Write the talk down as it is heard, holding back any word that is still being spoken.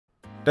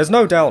There's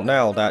no doubt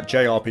now that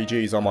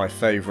JRPGs are my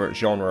favourite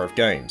genre of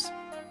games,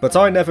 but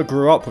I never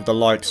grew up with the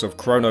likes of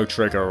Chrono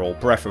Trigger or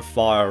Breath of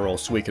Fire or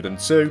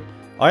Suikoden 2.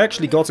 I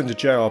actually got into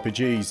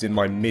JRPGs in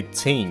my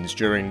mid-teens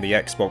during the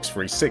Xbox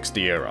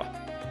 360 era.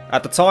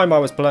 At the time I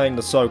was playing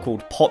the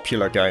so-called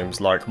popular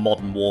games like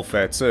Modern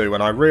Warfare 2,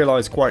 and I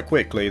realised quite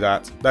quickly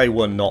that they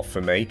were not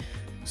for me,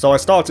 so I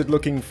started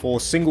looking for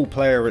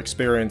single-player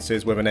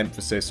experiences with an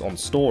emphasis on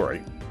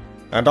story.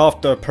 And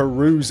after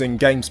perusing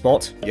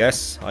GameSpot,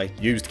 yes, I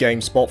used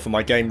GameSpot for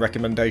my game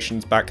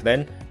recommendations back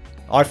then,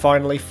 I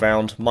finally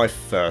found my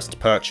first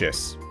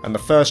purchase. And the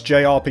first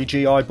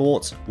JRPG I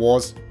bought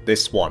was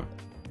this one,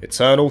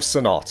 Eternal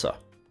Sonata.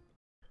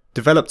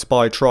 Developed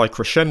by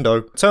Tri-Crescendo,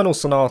 Eternal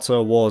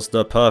Sonata was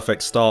the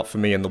perfect start for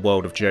me in the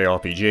world of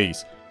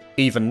JRPGs.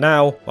 Even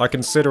now, I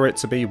consider it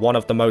to be one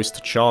of the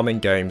most charming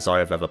games I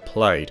have ever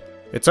played.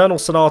 Eternal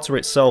Sonata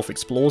itself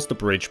explores the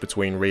bridge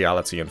between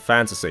reality and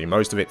fantasy.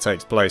 Most of it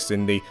takes place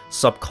in the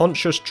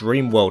subconscious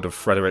dream world of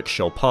Frédéric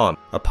Chopin,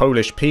 a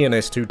Polish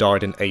pianist who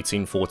died in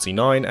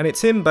 1849, and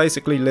it's him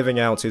basically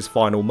living out his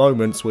final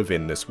moments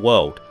within this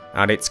world.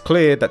 And it's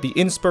clear that the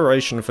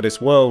inspiration for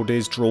this world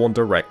is drawn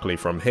directly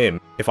from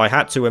him. If I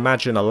had to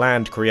imagine a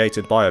land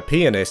created by a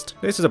pianist,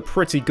 this is a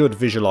pretty good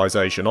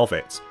visualization of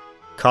it.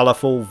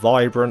 Colourful,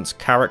 vibrant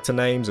character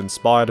names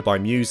inspired by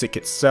music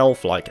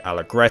itself like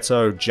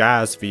allegretto,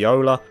 jazz,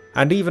 viola,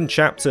 and even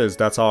chapters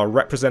that are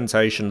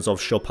representations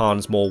of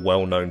Chopin's more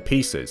well-known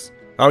pieces.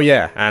 Oh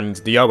yeah, and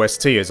the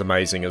OST is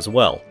amazing as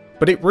well.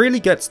 But it really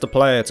gets the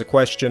player to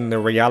question the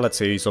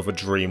realities of a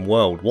dream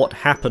world. What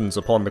happens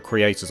upon the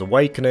creator's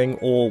awakening,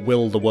 or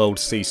will the world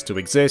cease to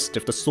exist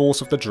if the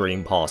source of the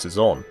dream passes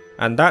on?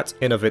 And that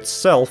in of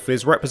itself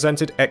is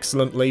represented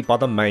excellently by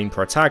the main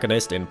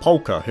protagonist in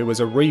Polka, who is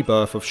a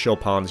rebirth of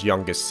Chopin's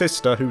youngest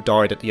sister who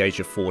died at the age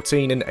of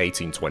 14 in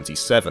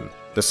 1827,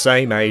 the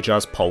same age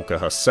as Polka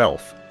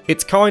herself.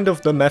 It's kind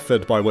of the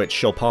method by which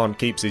Chopin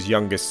keeps his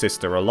youngest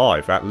sister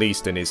alive, at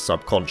least in his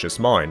subconscious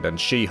mind, and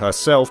she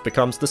herself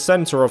becomes the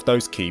centre of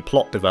those key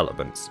plot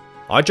developments.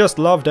 I just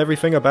loved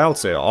everything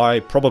about it.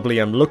 I probably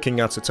am looking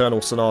at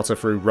Eternal Sonata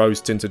through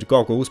rose-tinted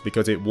goggles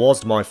because it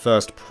was my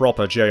first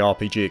proper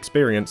JRPG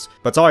experience,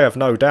 but I have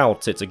no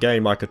doubt it's a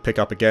game I could pick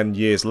up again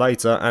years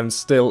later and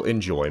still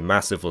enjoy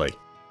massively.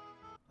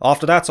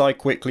 After that I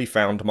quickly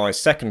found my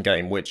second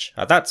game, which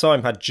at that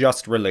time had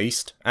just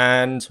released,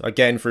 and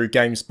again through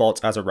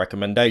GameSpot as a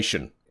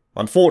recommendation.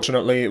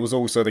 Unfortunately, it was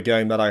also the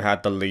game that I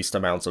had the least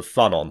amount of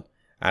fun on,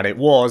 and it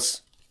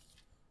was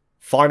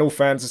Final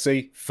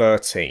Fantasy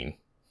XIII.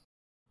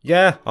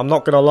 Yeah, I'm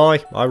not gonna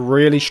lie, I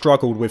really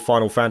struggled with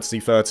Final Fantasy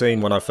XIII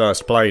when I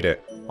first played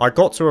it. I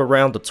got to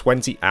around the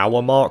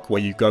 20-hour mark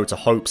where you go to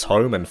Hope's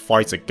home and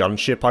fight a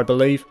gunship, I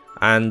believe,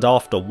 and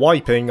after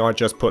wiping I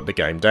just put the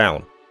game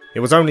down. It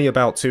was only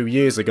about 2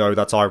 years ago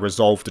that I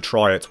resolved to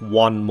try it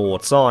one more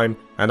time,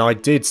 and I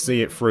did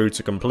see it through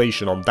to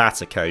completion on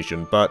that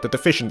occasion, but the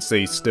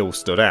deficiencies still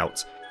stood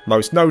out.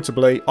 Most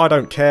notably, I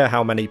don't care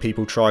how many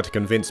people try to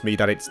convince me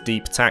that it's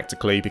deep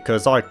tactically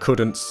because I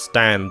couldn't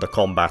stand the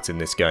combat in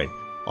this game.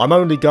 I'm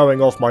only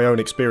going off my own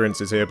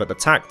experiences here, but the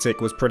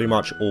tactic was pretty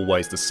much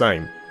always the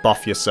same.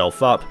 Buff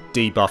yourself up,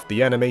 debuff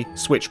the enemy,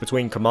 switch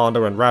between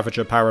Commander and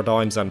Ravager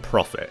paradigms and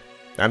profit.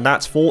 And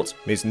that thought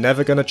is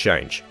never gonna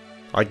change.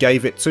 I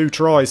gave it 2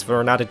 tries for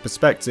an added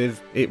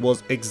perspective. It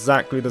was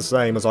exactly the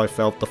same as I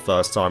felt the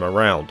first time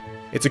around.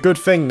 It's a good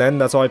thing then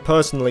that I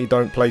personally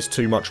don't place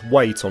too much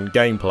weight on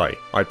gameplay.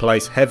 I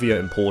place heavier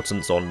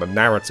importance on the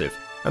narrative.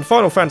 And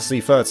Final Fantasy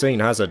XIII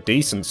has a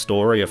decent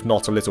story, if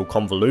not a little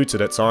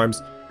convoluted at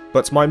times.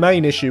 But my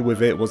main issue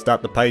with it was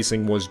that the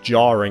pacing was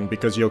jarring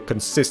because you're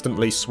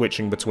consistently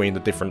switching between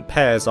the different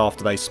pairs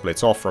after they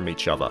split off from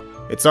each other.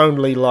 It's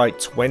only like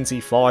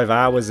 25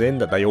 hours in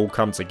that they all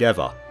come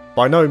together.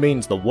 By no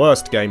means the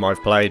worst game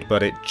I've played,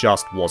 but it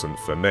just wasn't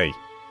for me.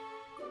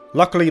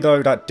 Luckily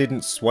though, that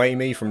didn't sway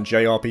me from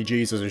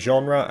JRPGs as a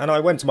genre, and I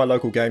went to my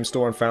local game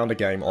store and found a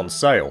game on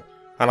sale.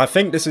 And I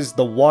think this is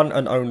the one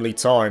and only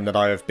time that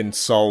I have been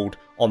sold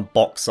on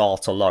box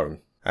art alone.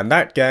 And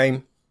that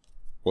game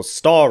was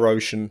Star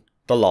Ocean: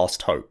 The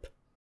Last Hope.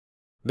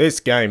 This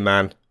game,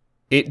 man,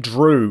 it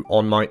drew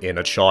on my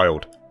inner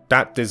child.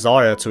 That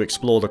desire to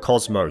explore the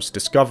cosmos,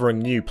 discovering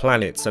new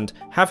planets, and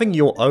having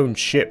your own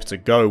ship to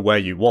go where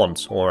you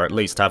want, or at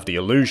least have the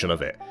illusion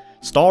of it.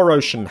 Star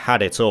Ocean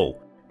had it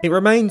all. It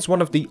remains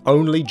one of the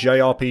only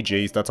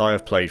JRPGs that I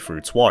have played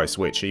through twice,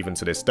 which even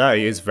to this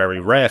day is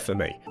very rare for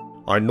me.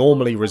 I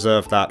normally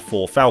reserve that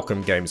for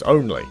Falcom games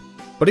only.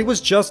 But it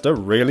was just a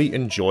really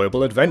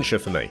enjoyable adventure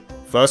for me.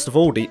 First of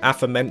all, the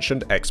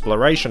aforementioned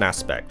exploration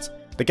aspect.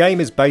 The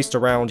game is based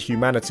around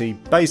humanity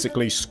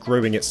basically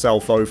screwing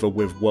itself over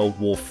with World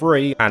War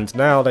III, and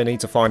now they need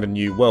to find a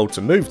new world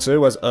to move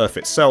to as Earth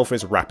itself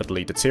is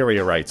rapidly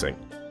deteriorating.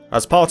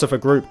 As part of a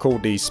group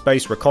called the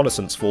Space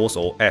Reconnaissance Force,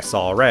 or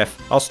SRF,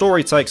 our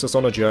story takes us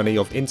on a journey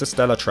of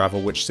interstellar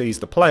travel which sees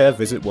the player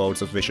visit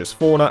worlds of vicious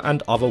fauna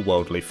and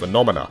otherworldly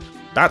phenomena.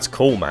 That's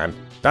cool, man.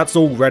 That's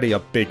already a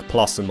big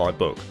plus in my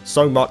book,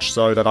 so much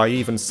so that I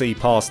even see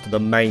past the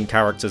main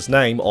character's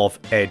name of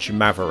Edge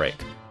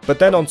Maverick. But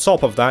then on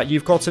top of that,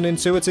 you've got an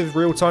intuitive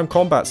real-time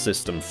combat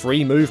system,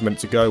 free movement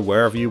to go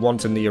wherever you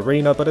want in the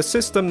arena, but a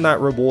system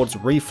that rewards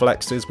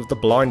reflexes with the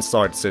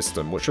blindside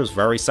system, which was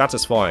very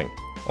satisfying.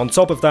 On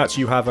top of that,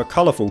 you have a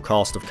colourful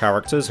cast of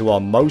characters who are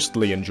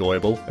mostly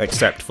enjoyable,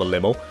 except for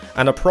Limmel,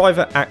 and a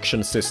private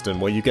action system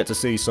where you get to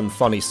see some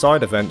funny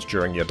side events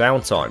during your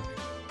downtime.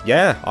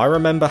 Yeah, I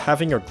remember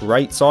having a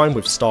great time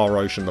with Star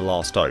Ocean: The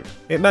Last Hope.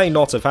 It may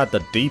not have had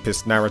the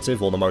deepest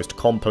narrative or the most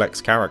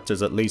complex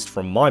characters, at least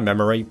from my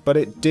memory, but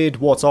it did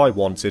what I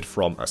wanted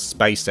from a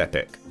space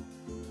epic.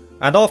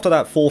 And after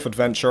that fourth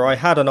adventure, I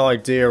had an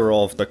idea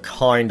of the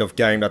kind of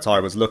game that I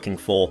was looking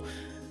for,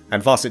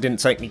 and thus it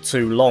didn't take me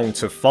too long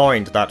to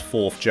find that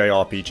fourth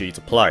JRPG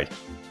to play.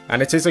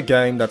 And it is a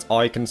game that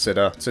I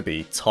consider to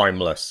be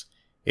timeless.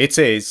 It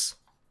is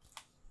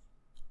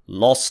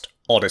Lost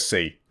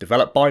Odyssey,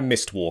 developed by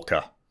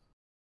Mistwalker.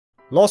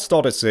 Lost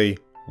Odyssey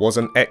was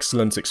an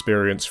excellent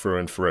experience through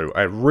and through,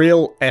 a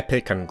real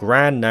epic and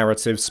grand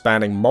narrative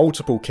spanning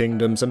multiple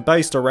kingdoms and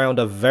based around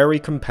a very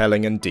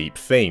compelling and deep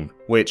theme,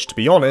 which, to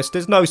be honest,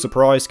 is no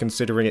surprise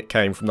considering it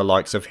came from the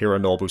likes of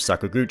Hironobu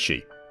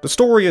Sakaguchi. The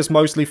story is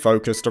mostly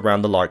focused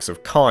around the likes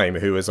of Kaim,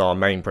 who is our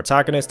main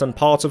protagonist and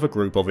part of a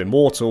group of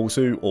immortals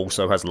who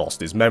also has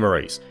lost his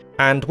memories.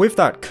 And with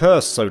that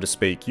curse, so to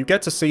speak, you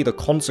get to see the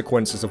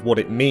consequences of what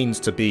it means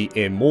to be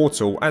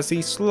immortal as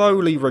he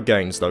slowly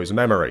regains those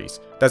memories.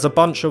 There's a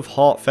bunch of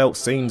heartfelt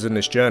scenes in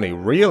this journey,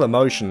 real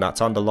emotion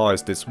that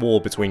underlies this war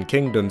between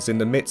kingdoms in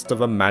the midst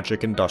of a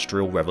magic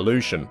industrial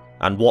revolution.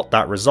 And what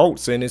that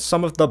results in is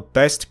some of the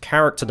best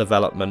character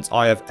development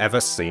I have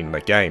ever seen in a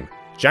game.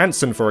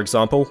 Jansen, for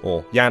example,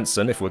 or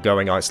Jansen if we're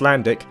going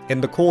Icelandic, in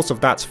the course of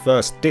that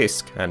first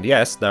disc, and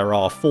yes, there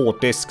are 4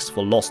 discs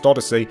for Lost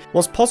Odyssey,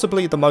 was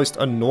possibly the most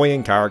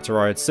annoying character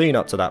I had seen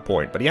up to that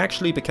point, but he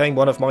actually became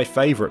one of my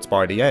favourites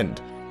by the end.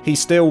 He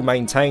still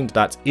maintained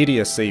that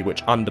idiocy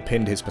which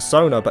underpinned his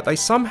persona, but they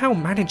somehow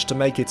managed to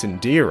make it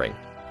endearing.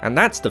 And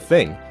that's the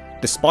thing,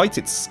 despite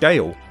its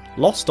scale,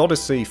 Lost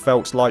Odyssey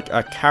felt like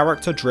a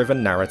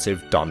character-driven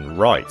narrative done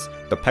right.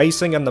 The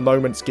pacing and the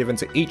moments given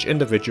to each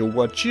individual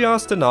were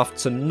just enough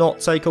to not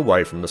take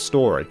away from the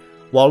story,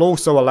 while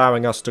also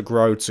allowing us to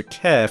grow to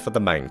care for the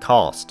main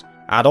cast.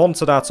 Add on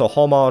to that a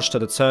homage to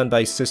the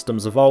turn-based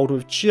systems of old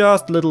with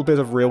just a little bit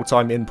of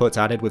real-time input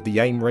added with the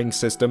aim ring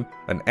system,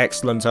 an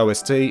excellent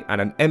OST,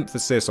 and an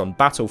emphasis on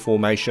battle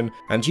formation,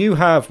 and you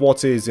have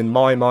what is, in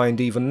my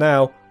mind even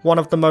now, one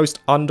of the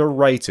most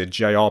underrated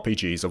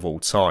JRPGs of all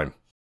time.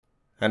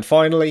 And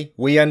finally,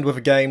 we end with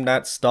a game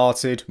that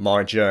started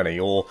my journey,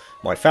 or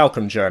my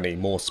Falcom journey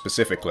more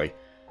specifically,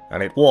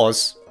 and it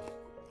was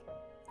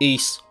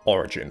Ys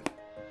Origin.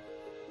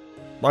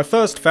 My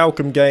first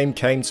Falcom game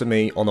came to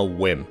me on a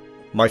whim.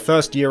 My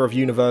first year of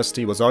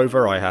university was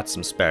over, I had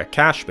some spare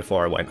cash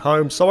before I went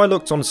home, so I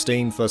looked on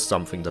Steam for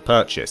something to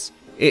purchase.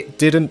 It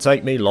didn't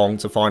take me long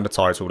to find a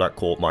title that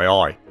caught my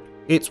eye.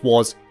 It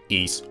was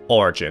Ys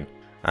Origin.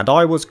 And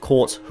I was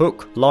caught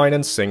hook, line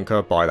and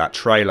sinker by that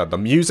trailer. The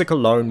music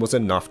alone was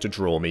enough to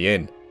draw me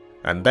in.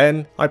 And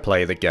then I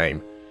play the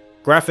game.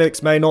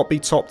 Graphics may not be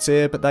top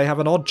tier, but they have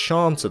an odd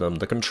charm to them.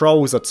 The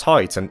controls are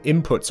tight and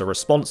inputs are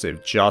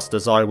responsive, just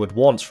as I would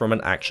want from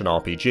an action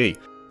RPG.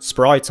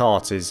 Sprite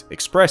art is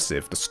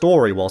expressive, the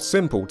story, while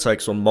simple,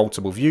 takes on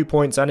multiple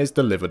viewpoints and is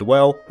delivered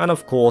well, and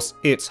of course,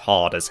 it's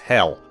hard as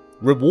hell.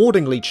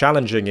 Rewardingly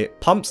challenging, it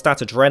pumps that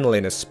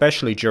adrenaline,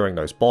 especially during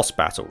those boss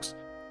battles.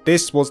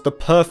 This was the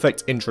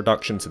perfect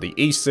introduction to the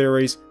Ys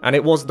series, and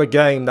it was the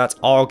game that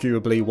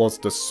arguably was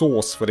the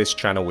source for this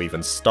channel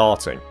even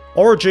starting.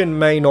 Origin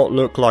may not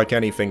look like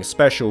anything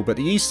special, but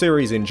the Ys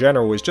series in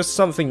general is just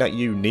something that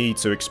you need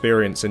to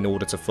experience in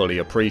order to fully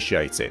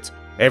appreciate it.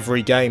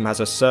 Every game has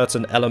a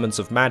certain element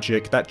of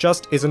magic that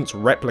just isn't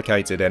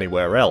replicated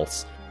anywhere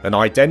else, an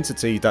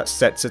identity that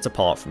sets it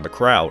apart from the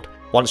crowd.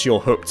 Once you're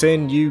hooked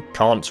in, you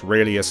can't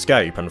really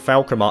escape, and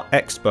Falcom are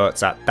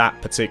experts at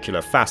that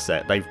particular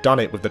facet. They've done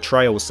it with the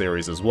Trails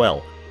series as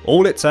well.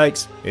 All it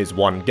takes is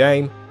one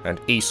game,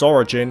 and Ys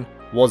Origin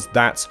was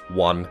that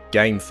one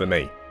game for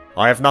me.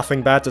 I have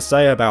nothing bad to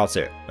say about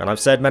it, and I've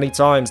said many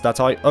times that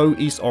I owe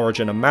Ys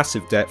Origin a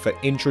massive debt for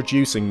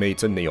introducing me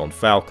to Neon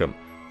Falcom.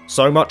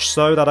 So much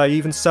so that I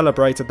even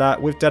celebrated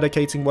that with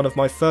dedicating one of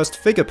my first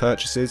figure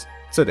purchases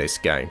to this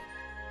game.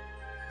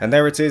 And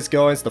there it is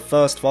guys, the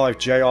first 5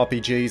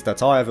 JRPGs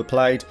that I ever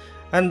played,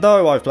 and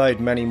though I've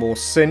played many more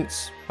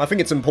since, I think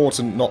it's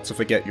important not to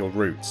forget your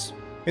roots.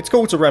 It's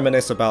cool to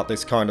reminisce about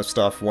this kind of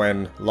stuff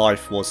when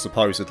life was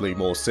supposedly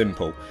more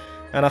simple,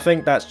 and I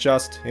think that's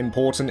just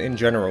important in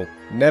general,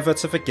 never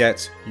to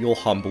forget your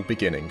humble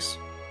beginnings.